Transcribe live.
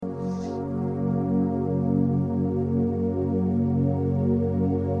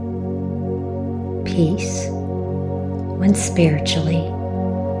peace when spiritually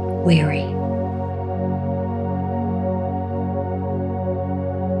weary.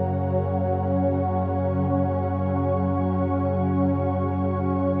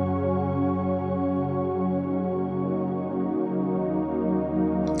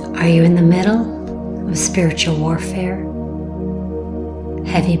 Are you in the middle of spiritual warfare?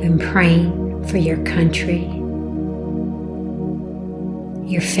 Have you been praying for your country,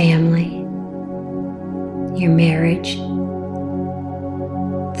 your family, your marriage,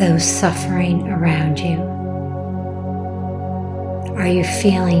 those suffering around you? Are you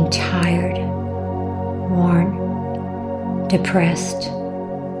feeling tired, worn, depressed,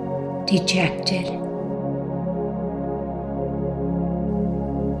 dejected,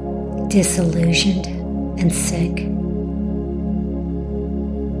 disillusioned, and sick?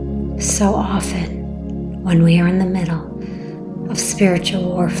 So often, when we are in the middle of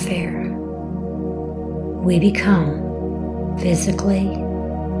spiritual warfare, we become physically,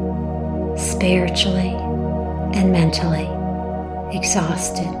 spiritually, and mentally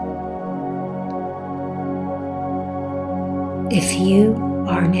exhausted. If you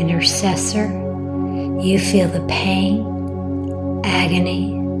are an intercessor, you feel the pain,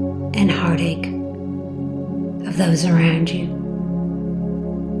 agony, and heartache of those around you.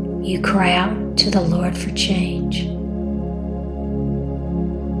 You cry out to the Lord for change.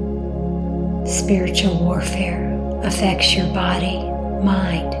 Spiritual warfare affects your body,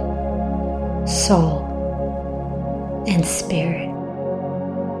 mind, soul, and spirit.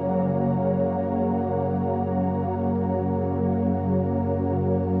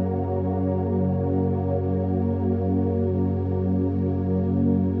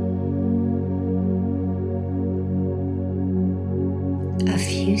 A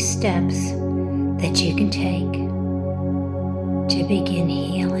few steps that you can take to begin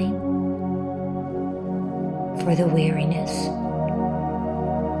healing for the weariness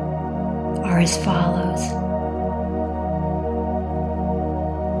are as follows.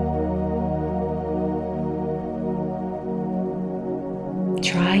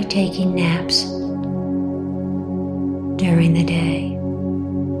 Try taking naps during the day.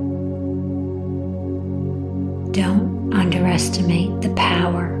 Don't underestimate the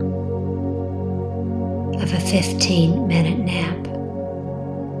power of a 15-minute nap.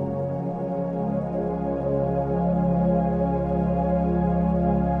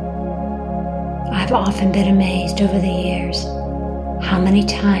 I've often been amazed over the years how many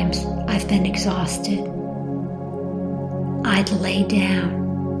times I've been exhausted. I'd lay down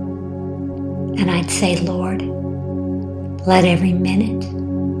and I'd say, Lord, let every minute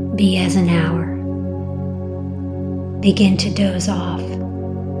be as an hour. Begin to doze off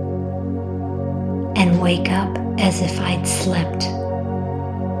and wake up as if I'd slept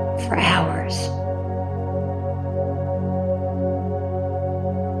for hours.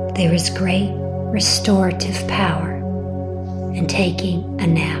 There is great restorative power in taking a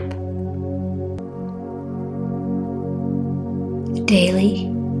nap.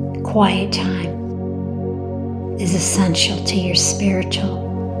 Daily quiet time is essential to your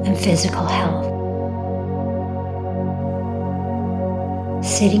spiritual and physical health.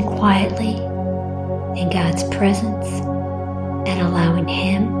 Sitting quietly in God's presence and allowing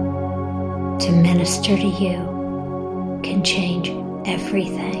Him to minister to you can change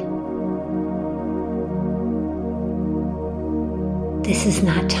everything. This is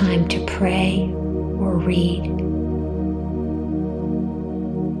not time to pray or read.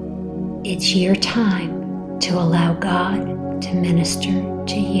 It's your time to allow God to minister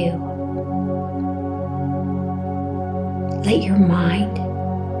to you. Let your mind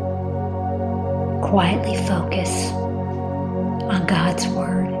quietly focus on God's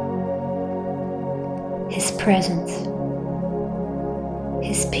Word, His presence,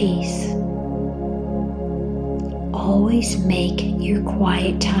 His peace. Always make your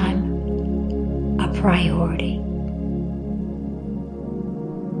quiet time a priority.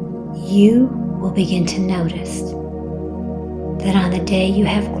 You will begin to notice that on the day you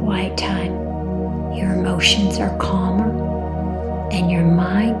have quiet time, your emotions are calmer and your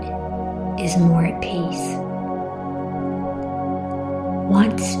mind is more at peace.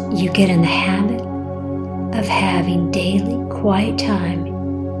 Once you get in the habit of having daily quiet time,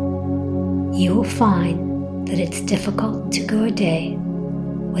 you will find that it's difficult to go a day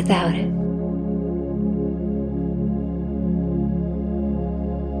without it.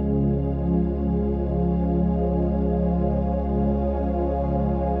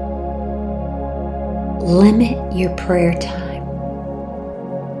 Limit your prayer time.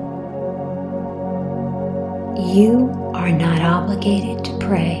 You are not obligated to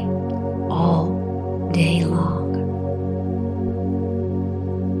pray all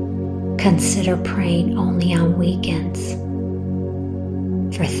consider praying only on weekends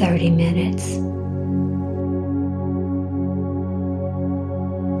for 30 minutes.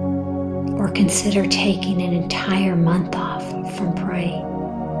 Or consider taking an entire month off from praying.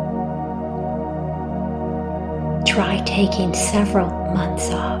 Try taking several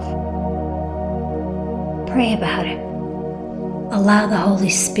months off. Pray about it. Allow the Holy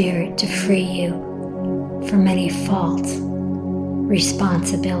Spirit to free you from any false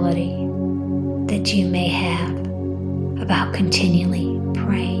responsibility that you may have about continually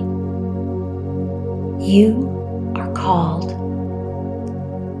praying. You are called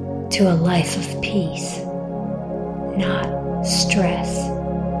to a life of peace, not stress.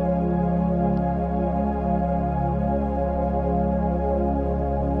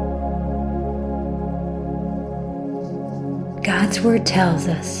 God's Word tells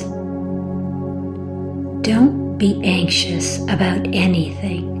us, don't be anxious about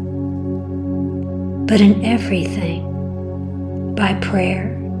anything, but in everything, by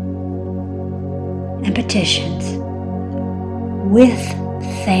prayer and petitions, with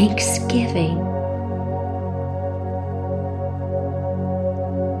thanksgiving,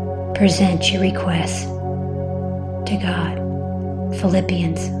 present your requests to God.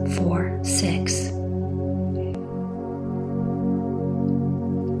 Philippians 4:6.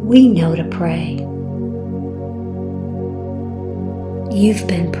 We know to pray. You've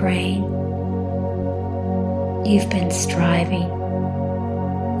been praying. You've been striving.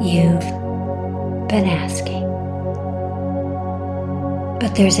 You've been asking.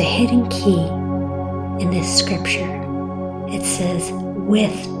 But there's a hidden key in this scripture. It says,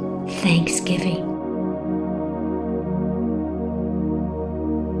 with thanksgiving.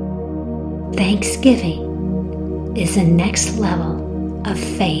 Thanksgiving is the next level of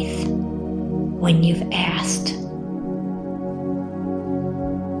faith when you've asked.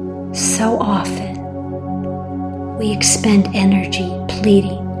 So often, we expend energy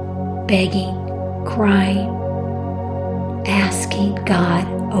pleading, begging, crying, asking God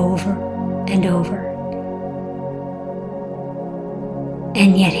over and over.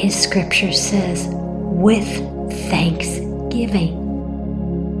 And yet His scripture says, with thanksgiving.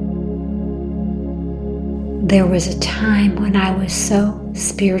 There was a time when I was so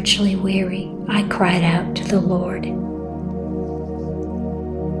spiritually weary, I cried out to the Lord.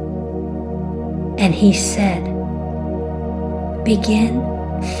 And He said, begin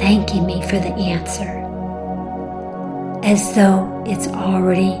thanking me for the answer, as though it's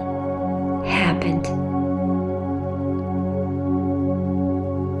already happened.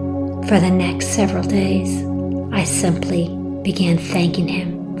 For the next several days, I simply began thanking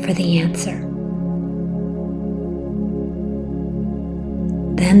Him for the answer.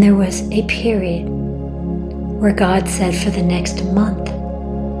 Then there was a period where God said for the next month,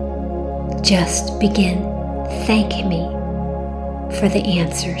 just begin thanking me for the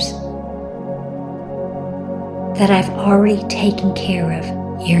answers, that I've already taken care of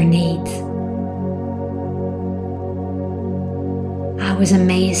your needs. I was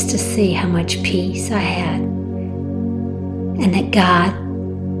amazed to see how much peace I had, and that God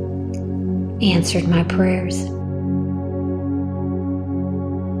answered my prayers.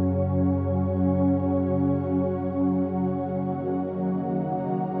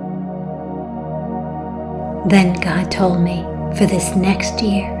 Then God told me, for this next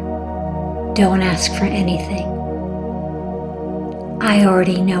year, don't ask for anything. I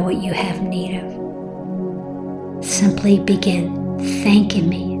already know what you have need of. Simply begin thanking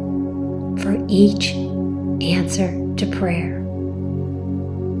me for each answer to prayer.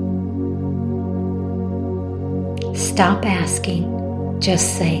 Stop asking,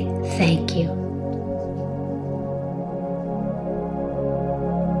 just say thank you.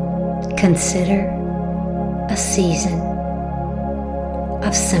 Consider a season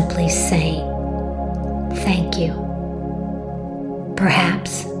of simply saying thank you.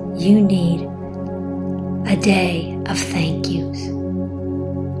 Perhaps you need a day of thank yous.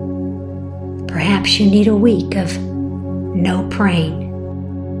 Perhaps you need a week of no praying,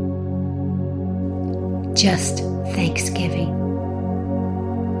 just thanksgiving.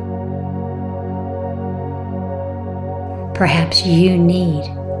 Perhaps you need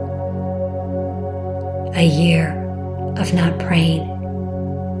a year of not praying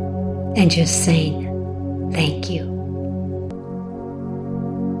and just saying thank you.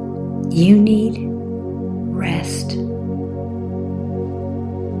 You need rest.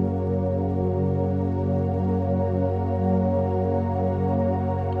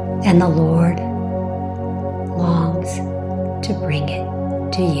 And the Lord longs to bring it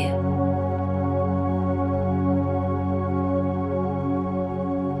to you.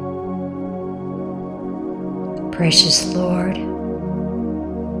 Precious Lord,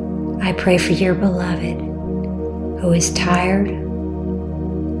 I pray for your beloved who is tired,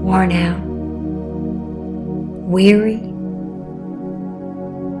 worn out, weary,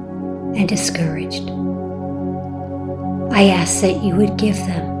 and discouraged. I ask that you would give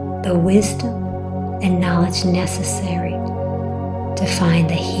them the wisdom and knowledge necessary to find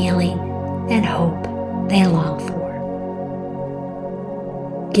the healing and hope they long for.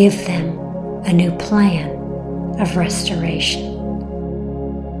 Give them a new plan of restoration.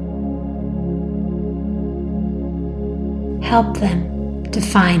 Help them to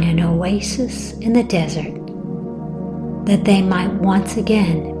find an oasis in the desert, that they might once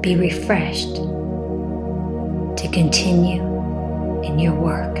again be refreshed to continue in your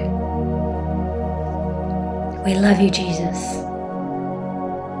work. We love you, Jesus,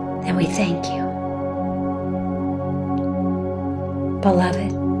 and we thank you.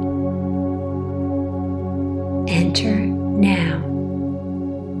 Beloved, enter now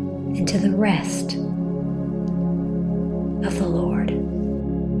into the rest of the Lord.